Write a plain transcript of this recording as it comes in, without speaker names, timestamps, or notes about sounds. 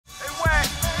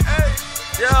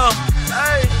Yeah,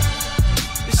 hey,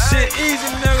 this shit easy,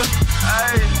 nigga.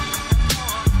 Hey,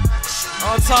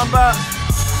 all I'm talking about,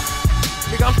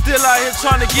 nigga, I'm still out here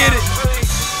trying to get it.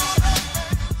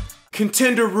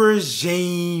 Contender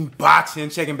regime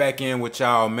boxing, checking back in with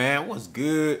y'all, man. What's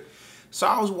good? So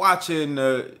I was watching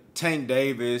Tank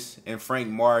Davis and Frank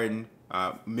Martin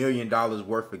 $1 million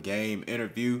worth of game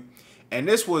interview, and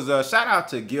this was a shout out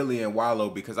to Gillie and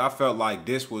Wallow because I felt like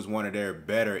this was one of their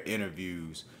better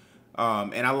interviews.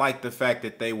 And I like the fact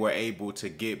that they were able to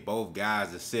get both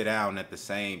guys to sit down at the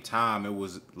same time. It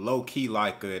was low-key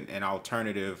like an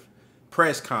alternative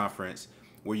press conference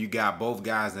where you got both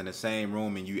guys in the same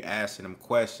room and you asking them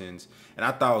questions. And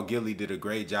I thought Gillie did a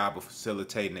great job of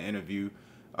facilitating the interview.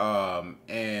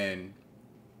 And,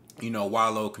 you know,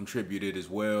 Wallow contributed as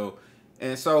well.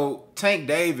 And so Tank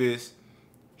Davis,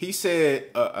 he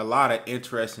said a lot of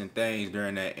interesting things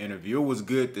during that interview. It was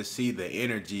good to see the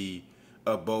energy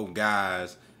of both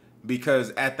guys because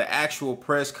at the actual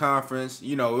press conference,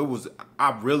 you know,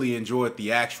 I really enjoyed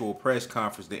the actual press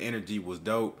conference. The energy was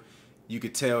dope. You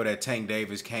could tell that Tank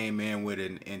Davis came in with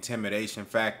an intimidation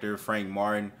factor. Frank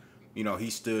Martin, you know, he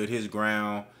stood his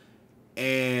ground.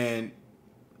 And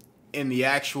in the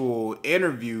actual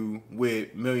interview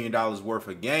with $1 million worth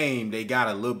of game, they got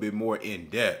a little bit more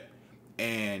in depth.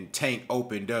 And Tank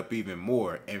opened up even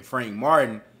more. And Frank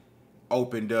Martin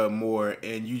opened up more,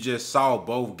 and you just saw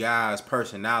both guys'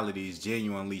 personalities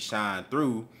genuinely shine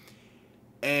through.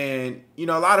 And, you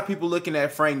know, a lot of people looking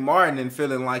at Frank Martin and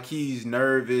feeling like he's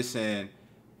nervous and,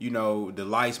 you know, the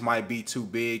lights might be too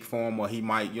big for him, or he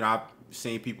might, you know, I've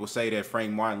seen people say that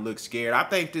Frank Martin looks scared. I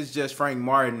think this is just Frank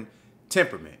Martin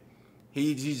temperament.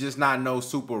 He's just not no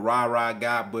super rah-rah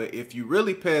guy, but if you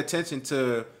really pay attention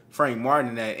to Frank Martin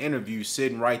in that interview,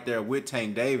 sitting right there with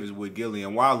Tank Davis, with Gillie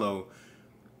and Wallow,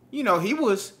 you know, he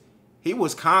was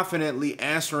confidently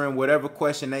answering whatever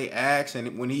question they asked,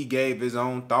 and when he gave his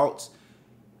own thoughts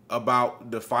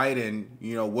about the fight and,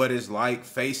 you know, what it's like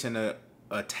facing a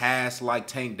task like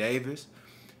Tank Davis.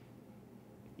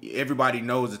 Everybody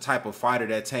knows the type of fighter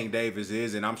that Tank Davis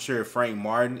is, and I'm sure Frank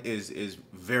Martin is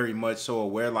very much so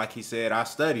aware. Like he said, I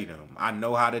studied him. I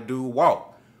know how to do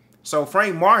walk. So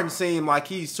Frank Martin seemed like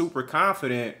he's super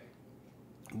confident,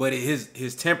 but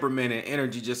his temperament and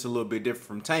energy just a little bit different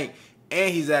from Tank.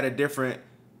 And he's at a different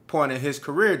point in his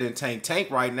career than Tank.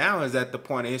 Tank right now is at the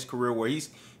point in his career where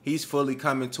he's fully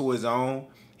coming to his own.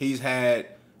 He's had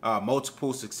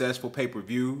multiple successful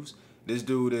pay-per-views. This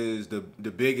dude is the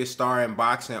biggest star in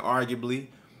boxing, arguably.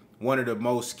 One of the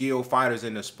most skilled fighters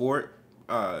in the sport.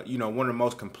 You know, one of the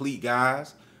most complete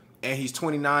guys. And he's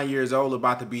 29 years old,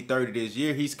 about to be 30 this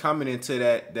year. He's coming into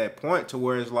that point to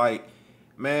where it's like,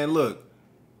 man, look,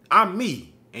 I'm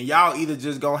me, and y'all either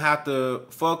just gonna have to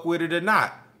fuck with it or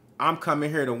not. I'm coming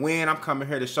here to win. I'm coming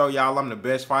here to show y'all I'm the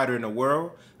best fighter in the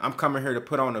world. I'm coming here to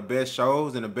put on the best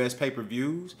shows and the best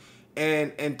pay-per-views.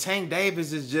 And Tank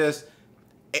Davis is just,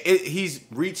 he's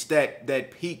reached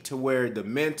that peak to where the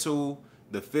mental,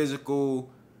 the physical,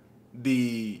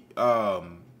 the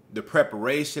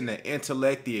preparation, the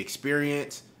intellect, the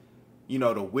experience, you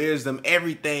know, the wisdom,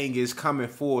 everything is coming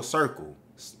full circle.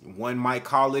 One might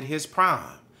call it his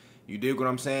prime. You dig what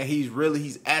I'm saying?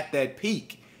 He's at that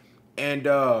peak. And,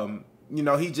 you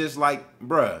know, he just like,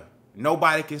 bruh,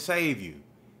 nobody can save you.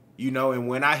 You know, and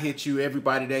when I hit you,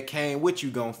 everybody that came with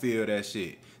you gonna feel that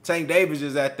shit. Tank Davis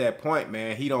is at that point,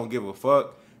 man. He don't give a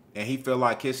fuck. And he feel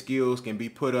like his skills can be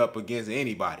put up against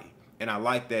anybody. And I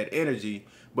like that energy.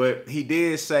 But he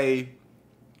did say,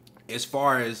 as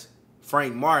far as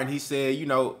Frank Martin, he said, you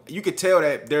know, you could tell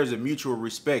that there's a mutual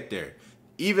respect there.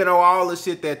 Even though all the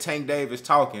shit that Tank Davis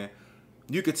talking,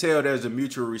 you could tell there's a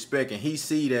mutual respect, and he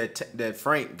see that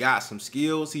Frank got some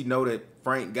skills. He know that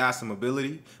Frank got some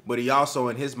ability, but he also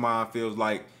in his mind feels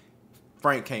like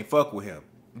Frank can't fuck with him.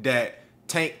 That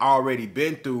Tank already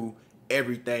been through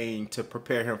everything to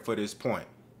prepare him for this point.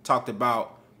 Talked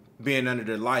about being under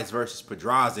the lights versus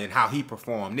Pedraza and how he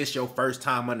performed. This your first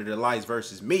time under the lights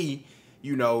versus me.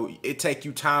 You know, it take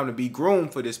you time to be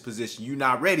groomed for this position. You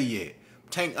not ready yet.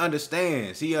 Tank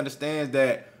understands. He understands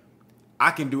that I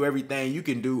can do everything you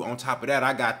can do. On top of that,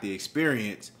 I got the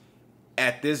experience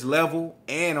at this level.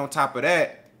 And on top of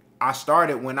that, I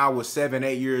started when I was 7,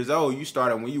 8 years old. You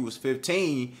started when you was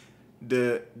 15.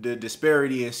 The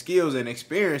disparity in skills and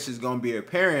experience is going to be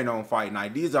apparent on fight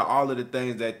night. These are all of the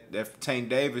things that Tank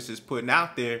Davis is putting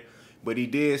out there. But he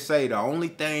did say the only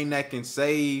thing that can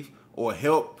save or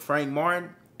help Frank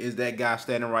Martin is that guy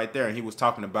standing right there. And he was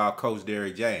talking about Coach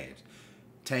Derrick James.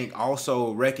 Tank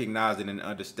also recognizes and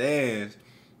understands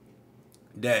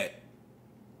that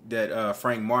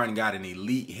Frank Martin got an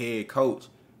elite head coach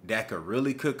that could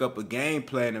really cook up a game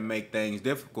plan and make things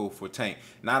difficult for Tank.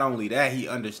 Not only that, he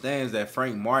understands that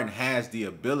Frank Martin has the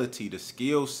ability, the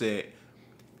skill set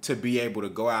to be able to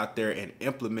go out there and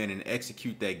implement and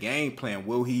execute that game plan.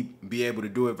 Will he be able to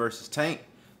do it versus Tank?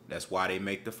 That's why they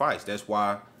make the fights. That's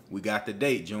why we got the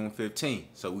date, June 15th,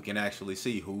 so we can actually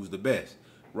see who's the best,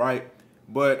 right?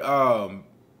 But,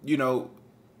 you know,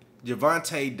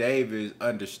 Gervonta Davis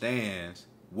understands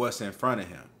what's in front of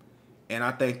him, and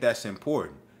I think that's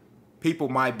important. People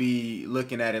might be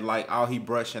looking at it like, oh, he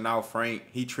brushing out Frank.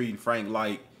 He treating Frank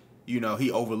like, you know, he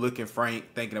overlooking Frank,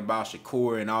 thinking about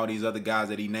Shakur and all these other guys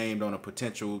that he named on a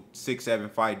potential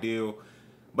 6-7 fight deal.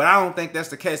 But I don't think that's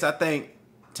the case. I think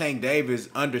Tank Davis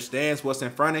understands what's in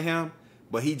front of him,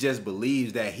 but he just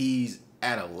believes that he's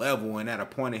at a level and at a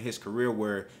point in his career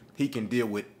where he can deal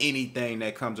with anything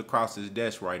that comes across his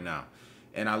desk right now.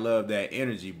 And I love that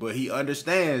energy. But he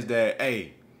understands that,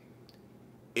 hey,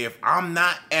 if I'm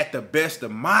not at the best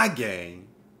of my game,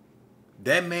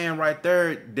 that man right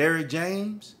there, Derrick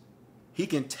James, he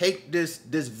can take this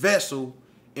vessel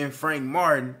in Frank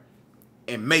Martin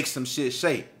and make some shit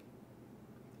shake.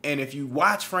 And if you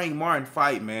watch Frank Martin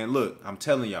fight, man, look, I'm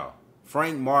telling y'all,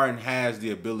 Frank Martin has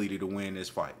the ability to win this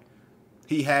fight.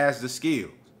 He has the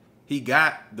skills. He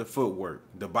got the footwork,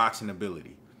 the boxing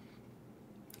ability.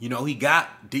 You know, he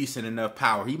got decent enough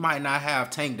power. He might not have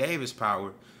Tank Davis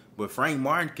power, but Frank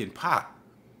Martin can pop.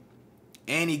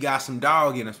 And he got some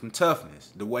dog in him, some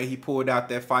toughness. The way he pulled out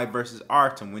that fight versus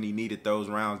Artem when he needed those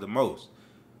rounds the most.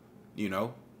 You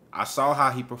know, I saw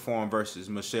how he performed versus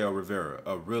Michel Rivera,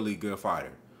 a really good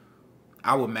fighter.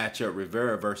 I would match up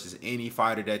Rivera versus any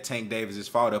fighter that Tank Davis has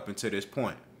fought up until this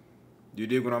point. You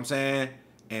dig what I'm saying?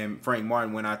 And Frank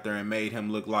Martin went out there and made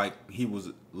him look like he was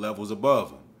levels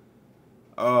above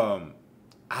him.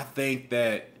 I think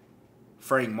that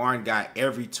Frank Martin got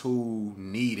every tool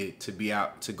needed to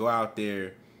go out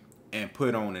there and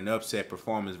put on an upset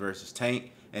performance versus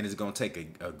Tank, and it's gonna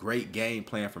take a great game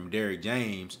plan from Derrick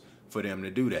James for them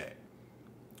to do that.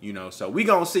 You know, so we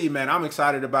gonna see, man. I'm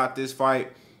excited about this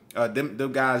fight.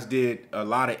 Them guys did a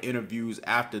lot of interviews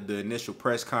after the initial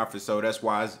press conference, so that's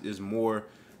why it's more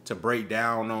to break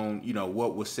down on, you know,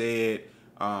 what was said,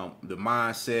 the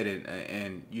mindset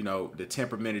and you know, the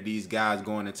temperament of these guys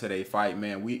going into their fight,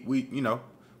 man. We you know,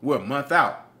 we're a month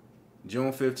out.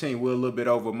 June 15th, we're a little bit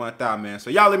over a month out, man.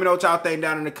 So y'all let me know what y'all think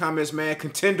down in the comments, man.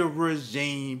 Contender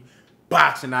regime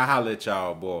boxing. I holla at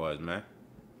y'all boys, man.